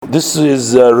This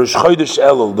is Rosh Chodesh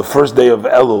Elul, the first day of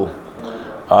Elul.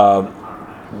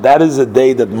 That is a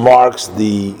day that marks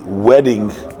the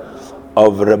wedding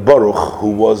of Reb Baruch, who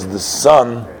was the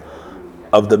son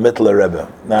of the Mittler Rebbe.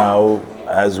 Now,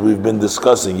 as we've been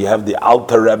discussing, you have the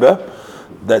Alter Rebbe,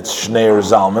 that's Shneir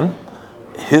Zalman.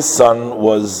 His son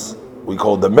was, we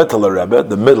call the Mittler Rebbe,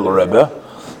 the Middle Rebbe.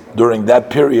 During that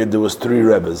period, there was three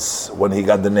Rebbes. When he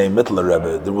got the name Mittler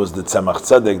Rebbe, there was the Tzemach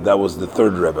Tzedek, that was the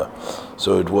third Rebbe.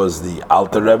 So it was the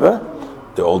Alter Rebbe,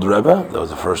 the old Rebbe, that was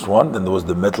the first one. Then there was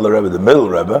the Mittler Rebbe, the Middle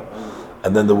Rebbe.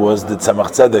 And then there was the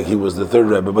Tzemach Tzedek, he was the third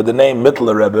Rebbe. But the name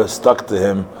Mittler Rebbe stuck to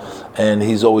him, and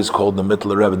he's always called the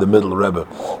Mittler Rebbe, the Middle Rebbe.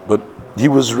 But he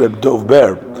was Reb Dov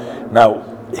Ber. Now,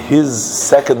 his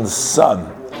second son,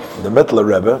 the Mittler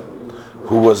Rebbe,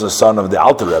 who was a son of the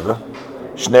Alter Rebbe,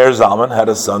 Shneir Zalman, had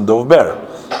a son, Dov Ber.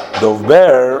 Dov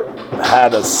Ber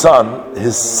had a son,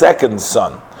 his second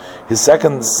son. His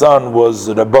second son was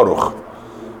Reb Baruch.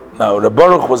 Now, Reb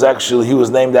Baruch was actually, he was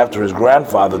named after his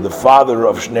grandfather, the father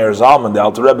of Shneir Zalman, the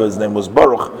Alter Rebbe. His name was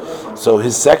Baruch. So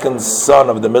his second son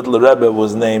of the Mittler Rebbe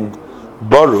was named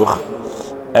Baruch,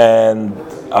 and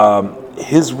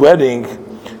his wedding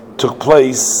took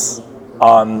place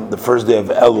on the first day of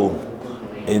Elul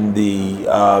in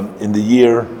the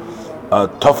year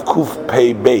Tov Kuf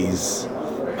Pei Beis.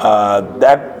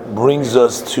 That brings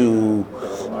us to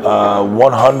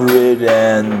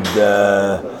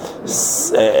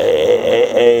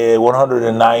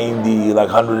 190, like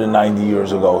 190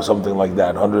 years ago, something like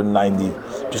that. 190,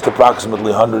 just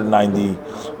approximately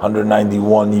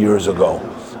 191 years ago.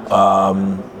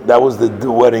 That was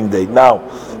the wedding date. Now,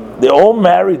 they all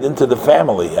married into the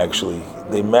family. Actually,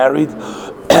 they married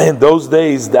in those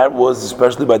days. That was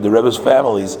especially by the Rebbe's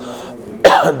families.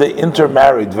 They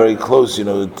intermarried very close.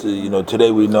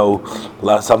 Today we know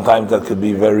sometimes that could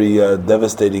be very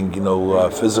devastating.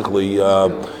 Physically,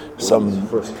 some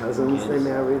first cousins they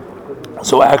married.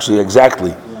 So actually,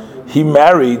 exactly, he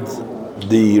married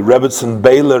the Rebbetzin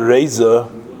Bela Reza,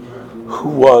 who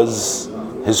was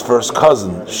his first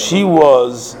cousin.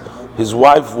 His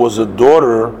wife was a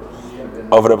daughter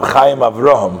of Reb Chaim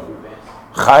Avraham.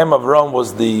 Chaim Avraham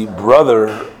was the brother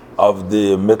of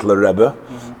the Mittler Rebbe,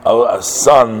 a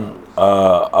son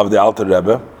of the Alter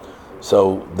Rebbe.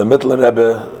 So the Mittler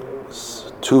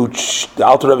Rebbe's the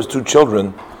Alter Rebbe's two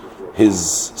children,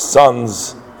 his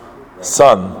son's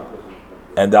son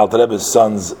and the Alter Rebbe's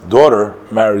son's daughter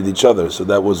married each other. So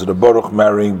that was Reb Baruch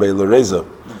marrying Bela Reza.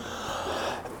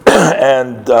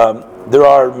 And there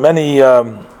are many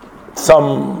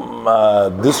some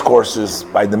discourses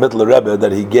by the Mittler Rebbe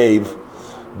that he gave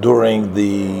during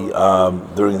the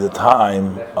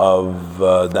time of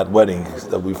that wedding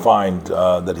that we find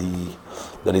that he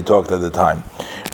talked at the time.